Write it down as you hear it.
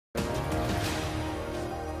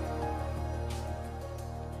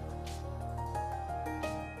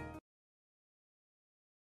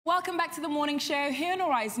Welcome back to The Morning Show, here on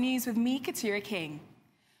Arise News with me, Katira King.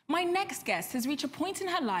 My next guest has reached a point in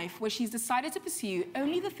her life where she's decided to pursue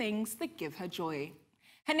only the things that give her joy.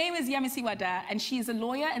 Her name is Yemisi Wadada, and she is a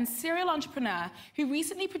lawyer and serial entrepreneur who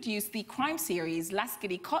recently produced the crime series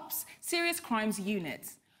Lasgidi Cops Serious Crimes Unit.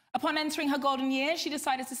 Upon entering her golden years, she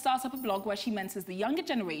decided to start up a blog where she mentors the younger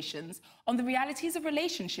generations on the realities of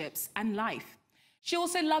relationships and life. She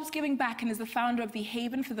also loves giving back and is the founder of the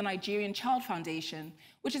Haven for the Nigerian Child Foundation,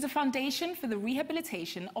 which is a foundation for the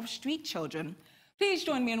rehabilitation of street children. Please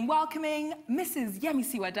join me in welcoming Mrs.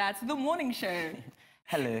 Yemisi Wadada to The Morning Show.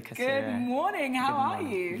 Hello, Katira. Good morning. How are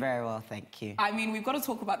you? Very well, thank you. I mean, we've got to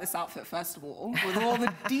talk about this outfit first of all, with all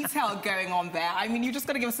the detail going on there. I mean, you've just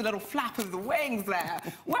got to give us a little flap of the wings there.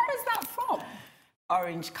 Where is that from?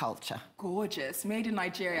 Orange culture. Gorgeous. Made in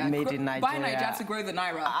Nigeria. Made in Nigeria. Buy Nigeria to grow the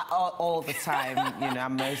Naira. All the time. You know,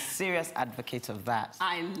 I'm a serious advocate of that.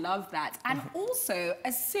 I love that. And also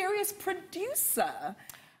a serious producer.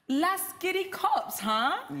 Lasgidi Cops,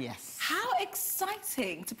 huh? Yes. How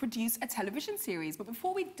exciting to produce a television series. But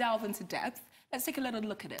before we delve into depth, let's take a little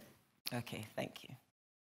look at it. Okay, thank you.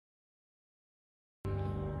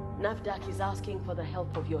 NAFDAC is asking for the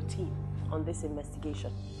help of your team on this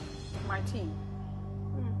investigation. My team?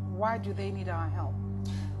 Why do they need our help?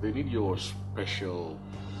 They need your special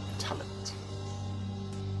talent.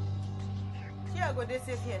 Here go this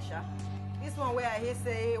here, Sha. This one where I hear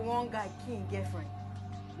say one guy king girlfriend.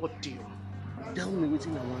 What deal? Tell me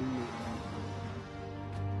waiting I want you.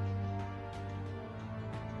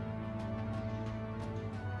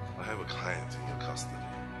 I have a client in your custody.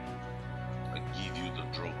 I give you the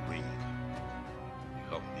drug ring. You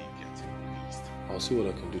help me get him released. I'll see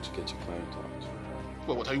what I can do to get your client out.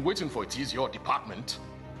 Well, what are you waiting for? It is your department.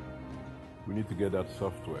 We need to get that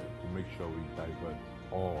software to make sure we divert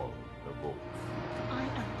all the votes. I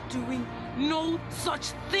am doing no such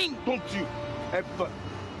thing. Don't you ever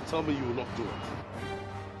tell me you will not do it.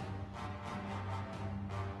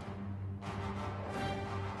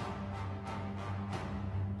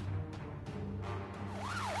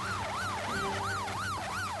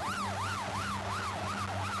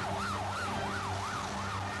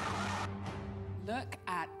 Look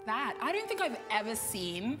at that. I don't think I've ever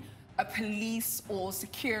seen a police or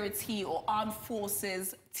security or armed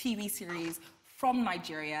forces TV series from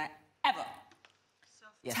Nigeria, ever.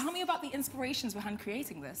 Yes. Tell me about the inspirations behind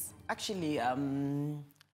creating this. Actually,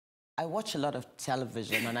 I watch a lot of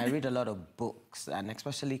television and I read a lot of books, and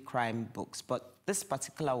especially crime books. But this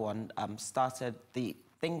particular one started, the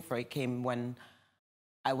thing for it came when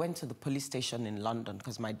I went to the police station in London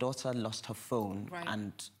because my daughter lost her phone,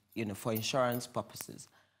 and, you know, for insurance purposes.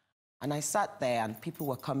 And I sat there and people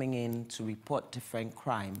were coming in to report different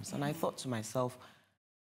crimes. And I thought to myself,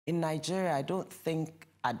 in Nigeria, I don't think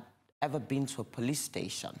I'd ever been to a police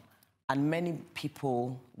station, and many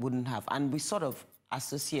people wouldn't have. And we sort of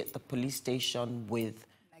associate the police station with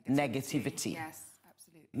negativity. Yes,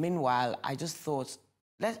 absolutely. Meanwhile, I just thought,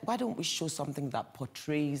 why don't we show something that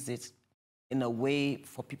portrays it in a way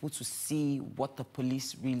for people to see what the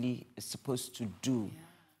police really is supposed to do? Yeah.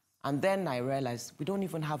 And then I realized we don't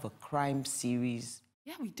even have a crime series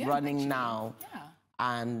running now. Yeah.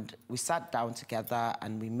 And we sat down together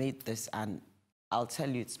and we made this, and I'll tell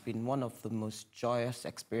you, it's been one of the most joyous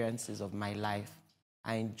experiences of my life.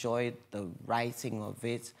 I enjoyed the writing of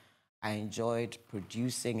it. I enjoyed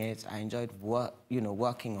producing it. I enjoyed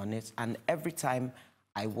working on it. And every time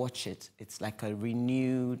I watch it, it's like a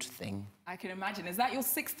renewed thing. I can imagine. Is that your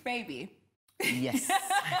sixth baby? Yes.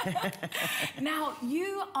 Now,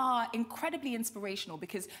 you are incredibly inspirational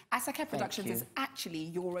because Asake Productions is actually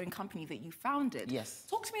your own company that you founded. Yes.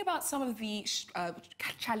 Talk to me about some of the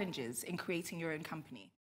challenges in creating your own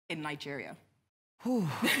company in Nigeria.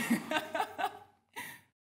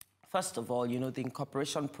 First of all, you know, the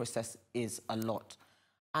incorporation process is a lot.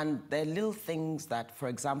 And there are little things that, for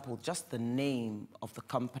example, just the name of the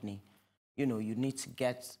company, you know, you need to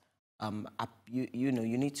get...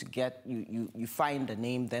 you find a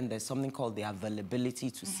name, then there's something called the availability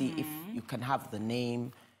to see if you can have the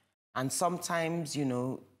name. And sometimes, you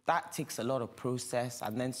know, that takes a lot of process.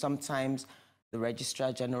 And then sometimes the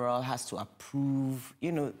Registrar General has to approve,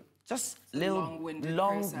 you know, just little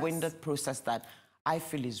long-winded process that I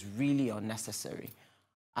feel is really unnecessary.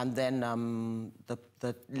 And then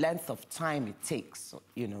the length of time it takes,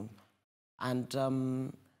 you know.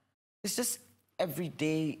 And it's just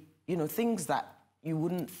everyday... You know, things that you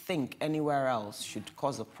wouldn't think anywhere else should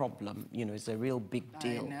cause a problem, you know, it's a real big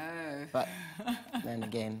deal. I know. But then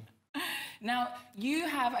again... Now,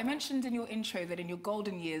 I mentioned in your intro that in your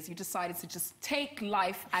golden years, you decided to just take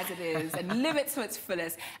life as it is and live it to its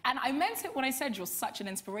fullest. And I meant it when I said you're such an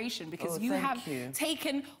inspiration, because you have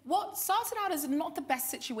taken what started out as not the best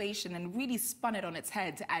situation and really spun it on its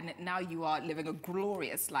head, and now you are living a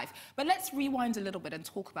glorious life. But let's rewind a little bit and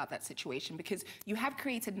talk about that situation, because you have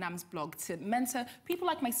created Nam's blog to mentor people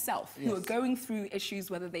like myself who are going through issues,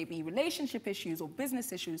 whether they be relationship issues or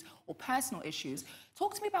business issues or personal issues.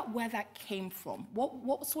 Talk to me about where that came from.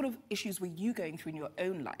 What sort of issues were you going through in your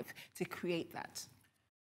own life to create that?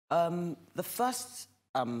 The first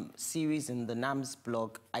series in the NAMS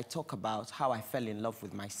blog, I talk about how I fell in love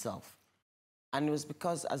with myself. And it was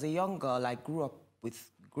because as a young girl, I grew up with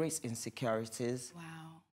great insecurities.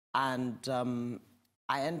 Wow. And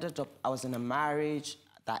I was in a marriage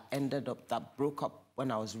that broke up when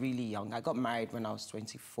I was really young. I got married when I was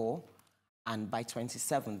 24. And by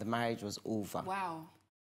 27, the marriage was over. Wow.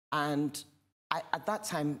 And at that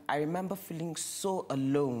time, I remember feeling so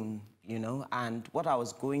alone, you know, and what I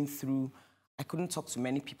was going through, I couldn't talk to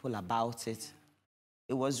many people about it.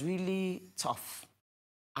 It was really tough.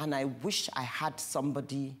 And I wish I had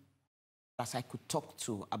somebody that I could talk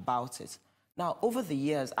to about it. Now, over the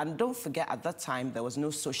years, and don't forget, at that time, there was no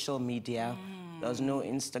social media, there was no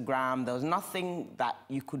Instagram, there was nothing that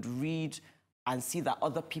you could read and see that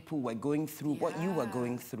other people were going through what you were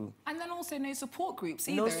going through. And then also no support groups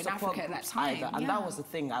either in Africa at that time. Either. And that was the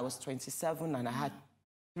thing. I was 27 and I had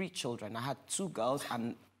 3 children. I had 2 girls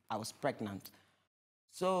and I was pregnant.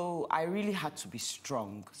 So I really had to be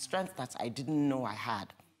strong, strength that I didn't know I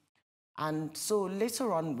had. And so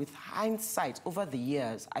later on, with hindsight, over the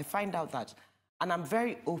years, I find out that, and I'm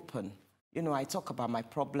very open. You know, I talk about my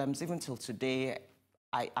problems, even till today.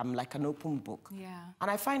 I'm like an open book. Yeah.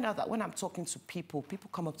 And I find out that when I'm talking to people, people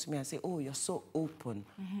come up to me and say, oh, you're so open.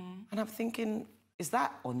 And I'm thinking, is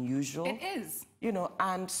that unusual? It is. You know,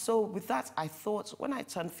 and so with that, I thought, when I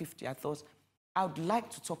turned 50, I thought, I would like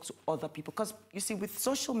to talk to other people. Because, you see, with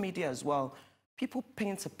social media as well, people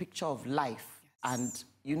paint a picture of life. And,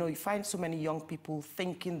 you know, you find so many young people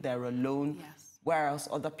thinking they're alone, whereas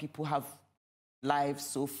other people have lives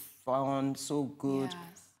so fun, so good.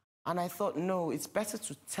 And I thought, no, it's better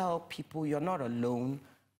to tell people you're not alone.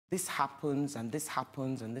 This happens, and this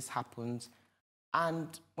happens, and this happens. And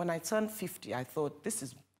when I turned 50, I thought, this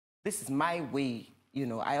is my way. You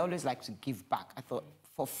know, I always like to give back. I thought,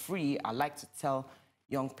 for free, I like to tell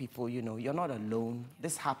young people, you know, you're not alone.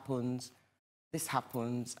 This happens,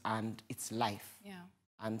 and it's life. Yeah.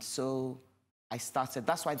 And so I started.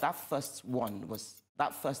 That's why that first blog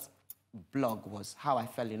was how I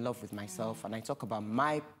fell in love with myself. And I talk about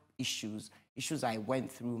my issues I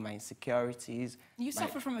went through, my insecurities. You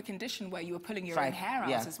suffered from a condition where you were pulling your own hair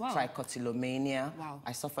out as well. Trichotillomania. Wow.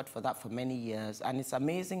 I suffered for that for many years. And it's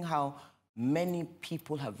amazing how many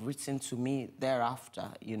people have written to me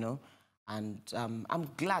thereafter, you know. And I'm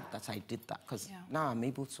glad that I did that, because now I'm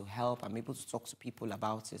able to help, I'm able to talk to people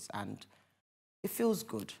about it, and it feels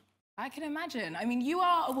good. I can imagine. I mean, you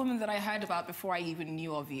are a woman that I heard about before I even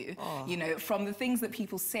knew of you. You know, from the things that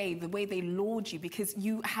people say, the way they laud you, because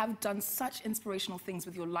you have done such inspirational things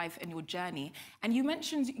with your life and your journey. And you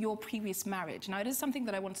mentioned your previous marriage. Now, it is something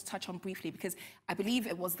that I want to touch on briefly, because I believe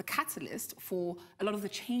it was the catalyst for a lot of the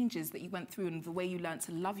changes that you went through and the way you learned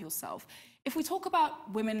to love yourself. If we talk about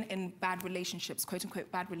women in bad relationships, quote-unquote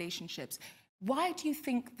bad relationships, why do you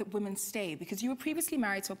think that women stay? Because you were previously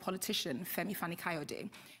married to a politician, Femi Fani-Kayode,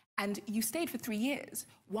 and you stayed for 3 years.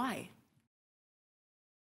 Why?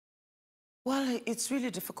 Well, it's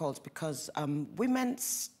really difficult because women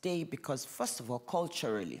stay because, first of all,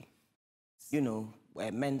 culturally, you know,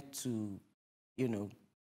 we're meant to, you know,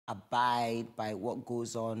 abide by what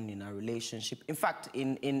goes on in a relationship. In fact,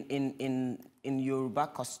 in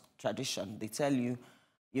Yoruba tradition, they tell you,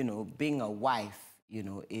 you know, being a wife, you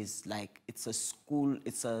know, is like, it's a school,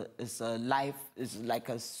 it's like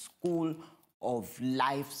a school of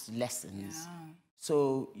life's lessons. Yeah.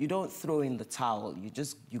 So you don't throw in the towel.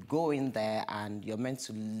 You go in there and you're meant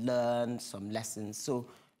to learn some lessons. So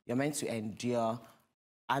you're meant to endure.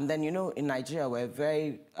 And then, you know, in Nigeria, we're a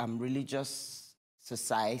very religious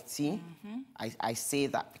society. I say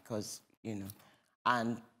that because, you know,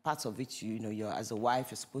 and part of it, you know, as a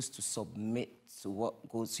wife, you're supposed to submit to what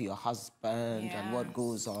goes to your husband and what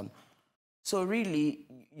goes on. So really,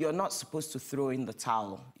 you're not supposed to throw in the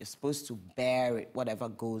towel. You're supposed to bear it, whatever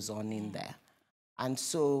goes on in there. And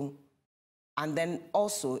so, and then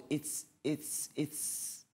also, I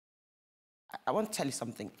want to tell you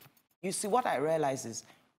something. You see, what I realize is,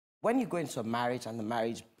 when you go into a marriage and the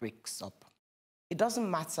marriage breaks up, it doesn't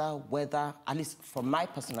matter whether, at least from my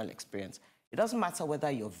personal experience, It doesn't matter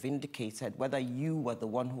whether you're vindicated, whether you were the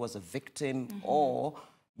one who was a victim or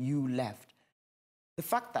you left. The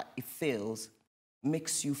fact that it fails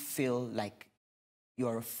makes you feel like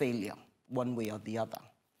you're a failure, one way or the other,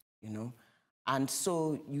 you know? And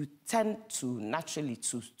so you tend to naturally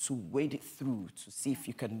to wade it through to see if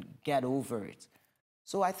you can get over it.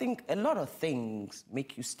 So I think a lot of things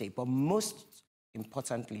make you stay, but most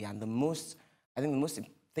importantly, and I think the most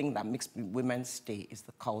thing that makes women stay is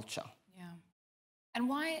the culture. Yeah. And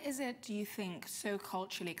why is it, do you think, so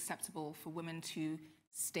culturally acceptable for women to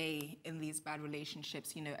stay in these bad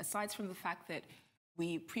relationships? You know, aside from the fact that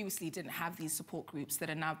we previously didn't have these support groups that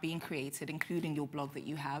are now being created, including your blog that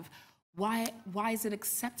you have, why is it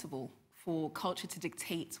acceptable for culture to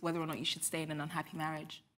dictate whether or not you should stay in an unhappy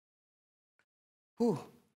marriage? Ooh,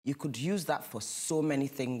 you could use that for so many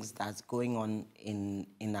things that's going on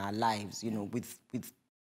in our lives, you know, with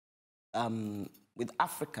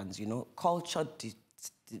Africans, you know, culture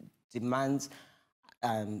demands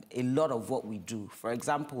a lot of what we do. For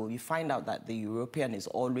example, you find out that the European is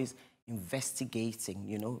always investigating,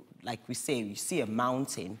 you know, like we say, you see a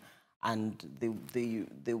mountain and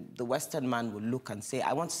the Western man will look and say,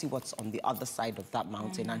 I want to see what's on the other side of that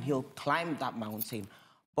mountain, and he'll climb that mountain.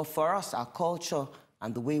 But for us, our culture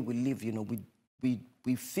and the way we live, you know,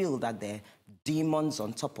 we feel that there are demons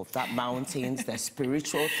on top of that mountain, there's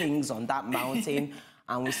spiritual things on that mountain,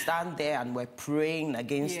 and we stand there and we're praying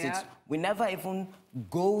against it. We never even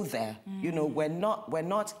go there. You know, we're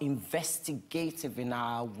not investigative in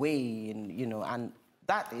our way, and, you know, and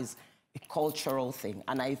that is a cultural thing.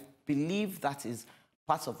 And I believe that is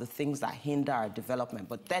part of the things that hinder our development.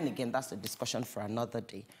 But then again, that's a discussion for another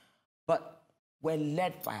day. But we're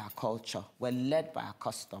led by our culture, we're led by our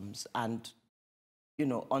customs, and, you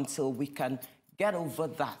know, until we can get over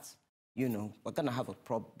that, you know, we're gonna have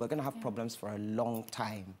problems for a long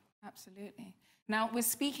time. Absolutely. Now, we're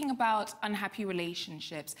speaking about unhappy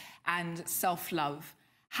relationships and self-love.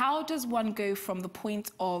 How does one go from the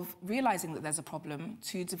point of realizing that there's a problem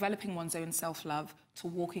to developing one's own self-love to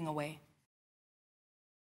walking away?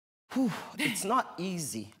 It's not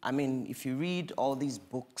easy. I mean, if you read all these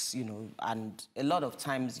books, you know, and a lot of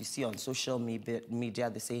times you see on social media,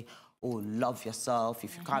 they say, oh, love yourself.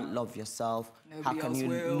 If you can't love yourself,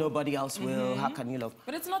 nobody else will. How can you love?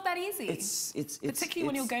 But it's not that easy. It's particularly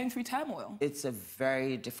when you're going through turmoil. It's a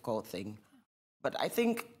very difficult thing. But I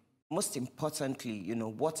think most importantly, you know,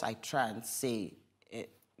 what I try and say,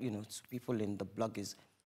 you know, to people in the blog is,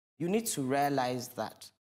 you need to realize that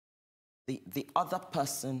the other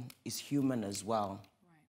person is human as well,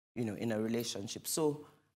 you know, in a relationship. So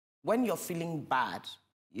when you're feeling bad,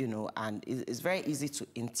 you know, and it's very easy to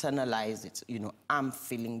internalize it, you know, I'm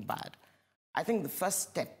feeling bad. I think the first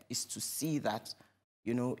step is to see that,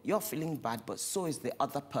 you know, you're feeling bad, but so is the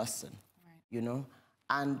other person, you know.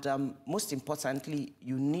 And most importantly,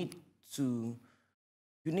 you need to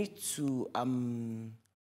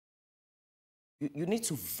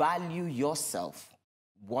value yourself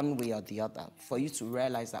one way or the other, for you to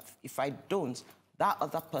realize that if I don't, that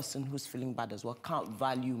other person who's feeling bad as well can't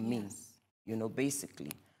value me, you know,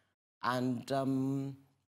 basically. And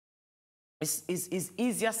it's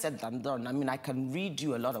easier said than done. I mean, I can read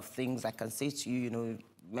you a lot of things. I can say to you, you know,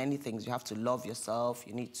 many things. You have to love yourself.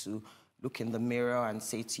 You need to look in the mirror and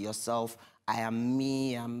say to yourself, I am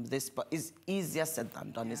me, I'm this. But it's easier said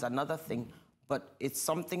than done. It's another thing, but it's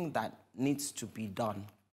something that needs to be done.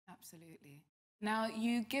 Absolutely. Now,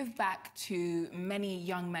 you give back to many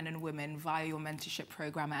young men and women via your mentorship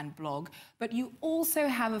program and blog, but you also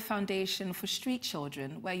have a foundation for street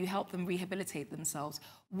children where you help them rehabilitate themselves.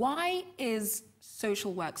 Why is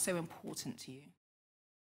social work so important to you?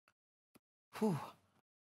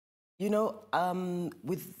 You know,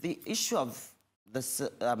 with the issue of the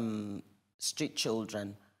street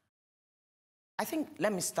children, I think,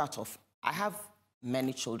 let me start off. I have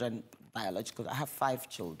many children, biological. I have 5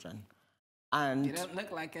 children. And you don't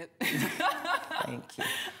look like it. Thank you.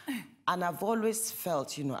 And I've always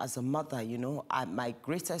felt, you know, as a mother, you know, my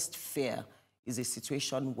greatest fear is a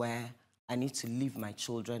situation where I need to leave my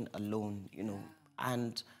children alone, you know.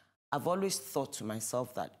 And I've always thought to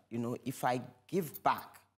myself that, you know, if I give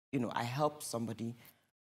back, you know, I help somebody,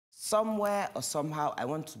 somewhere or somehow, I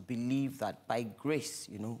want to believe that by grace,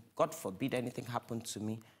 you know, God forbid anything happened to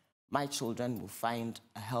me, my children will find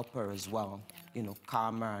a helper as well, you know,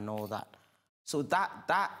 karma and all that. So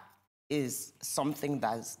that is something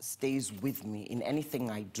that stays with me in anything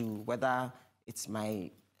I do, whether it's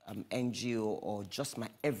my NGO or just my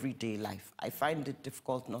everyday life. I find it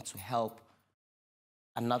difficult not to help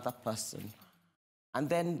another person. And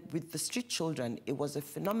then with the street children, it was a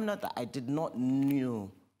phenomenon that I did not know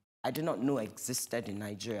I did not know existed in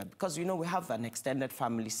Nigeria. Because, you know, we have an extended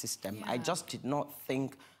family system. Yeah. I just did not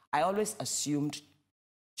think, I always assumed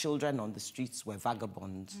children on the streets were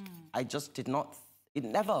vagabonds. I just did not, it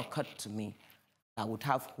never occurred to me that I would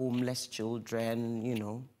have homeless children, you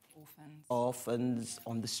know, orphans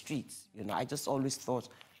on the streets. You know, I just always thought,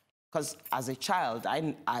 because as a child,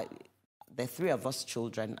 there are 3 of us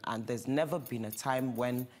children, and there's never been a time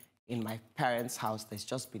when in my parents' house, there's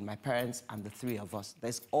just been my parents and the 3 of us.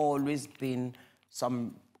 There's always been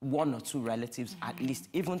 1 or 2 relatives, at least.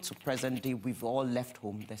 Even to present day, we've all left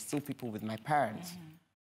home. There's still people with my parents,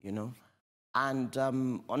 you know. And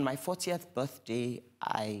on my 40th birthday,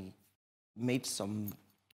 I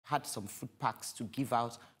had some food packs to give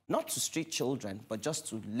out, not to street children, but just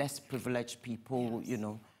to less privileged people, you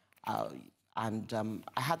know. I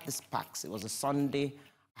had these packs. It was a Sunday.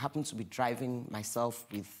 I happened to be driving myself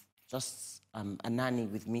with just a nanny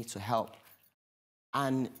with me to help.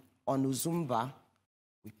 And on Uzumba,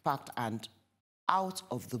 we parked, and out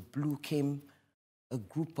of the blue came a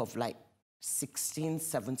group of like 16,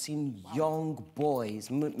 17 young boys,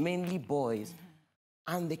 mainly boys.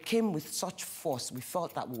 And they came with such force. We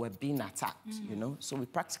felt that we were being attacked, you know? So we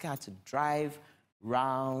practically had to drive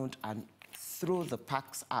round and throw the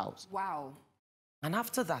packs out. Wow. And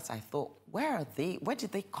after that, I thought, where are they? Where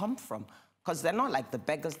did they come from? Because they're not like the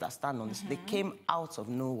beggars that stand on this. They came out of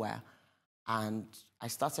nowhere. And I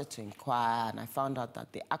started to inquire, and I found out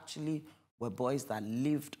that they actually were boys that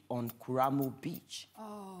lived on Kuramu Beach.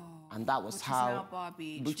 Oh. And that was which how... Is now Bar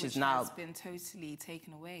Beach, which has been totally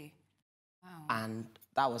taken away. Wow. And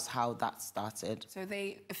that was how that started. So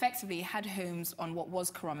they effectively had homes on what was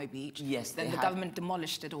Kuramu Beach. Yes, then the government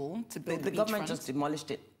demolished it all to build the government just demolished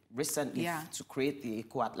it recently to create the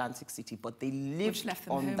Eco-Atlantic City, but they lived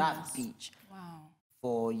on that beach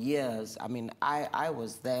for years. I mean, I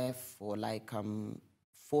was there for like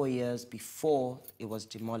 4 years before it was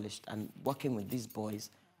demolished and working with these boys.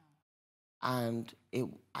 And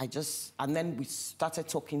then we started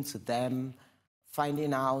talking to them,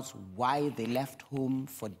 finding out why they left home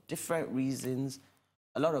for different reasons.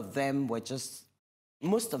 A lot of them were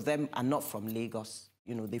most of them are not from Lagos.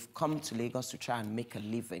 You know, they've come to Lagos to try and make a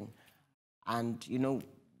living. And, you know,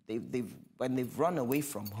 when they've run away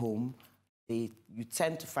from home, you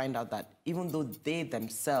tend to find out that even though they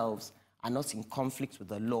themselves are not in conflict with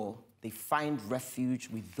the law, they find refuge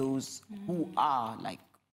with those who are like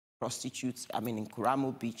prostitutes. I mean, in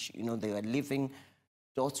Kuramu Beach, you know, they were living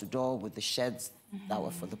door to door with the sheds that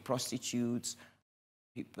were for the prostitutes,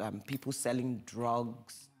 people selling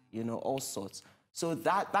drugs, you know, all sorts. So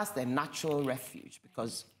that's their natural refuge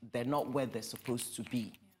because they're not where they're supposed to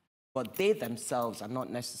be. But they themselves are not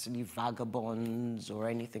necessarily vagabonds or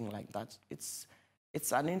anything like that. It's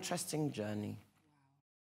an interesting journey.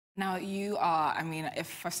 Now, you are, I mean,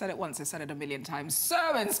 if I've said it once, I've said it a million times,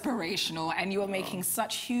 so inspirational, and you are making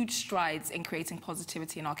such huge strides in creating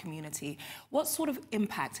positivity in our community. What sort of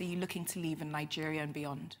impact are you looking to leave in Nigeria and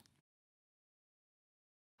beyond?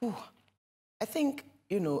 I think,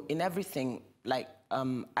 you know, in everything, like,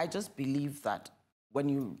 I just believe that when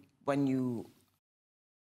you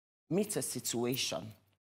meet a situation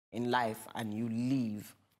in life and you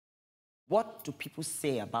leave, what do people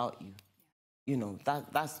say about you? You know,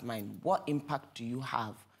 that's mine. What impact do you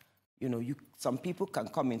have? You know, some people can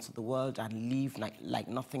come into the world and leave like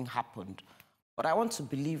nothing happened. But I want to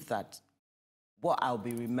believe that what I'll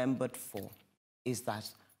be remembered for is that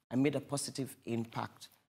I made a positive impact,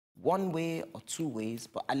 one way or 2 ways,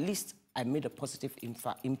 but at least I made a positive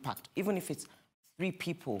impact. Even if it's 3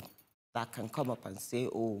 people that can come up and say,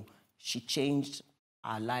 oh, she changed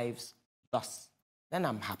our lives thus, then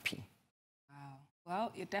I'm happy.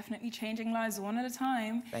 Well, you're definitely changing lives one at a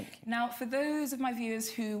time. Thank you. Now, for those of my viewers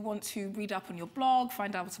who want to read up on your blog,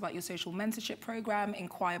 find out about your social mentorship program,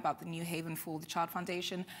 inquire about the New Haven for the Child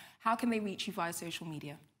Foundation, how can they reach you via social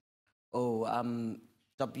media? Oh,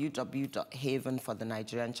 www.haven for the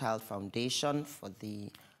Nigerian Child Foundation for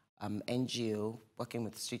the NGO working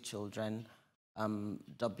with street children,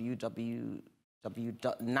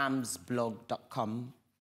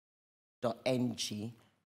 www.namsblog.com.ng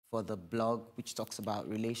for the blog, which talks about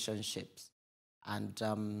relationships, and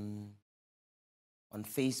on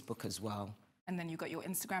Facebook as well. And then you got your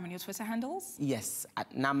Instagram and your Twitter handles? Yes,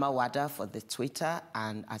 at Nama Wada for the Twitter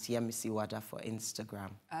and at Yemisi Wada for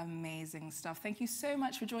Instagram. Amazing stuff. Thank you so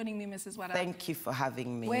much for joining me, Mrs. Wada. Thank you for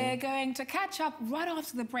having me. We're going to catch up right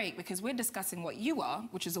after the break because we're discussing what you are,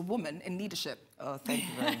 which is a woman in leadership. Oh, thank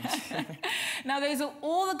you very much. Now, those are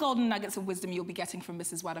all the golden nuggets of wisdom you'll be getting from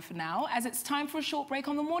Mrs. Wada for now, as it's time for a short break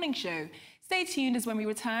on The Morning Show. Stay tuned as when we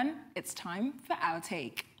return, it's time for Our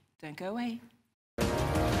Take. Don't go away.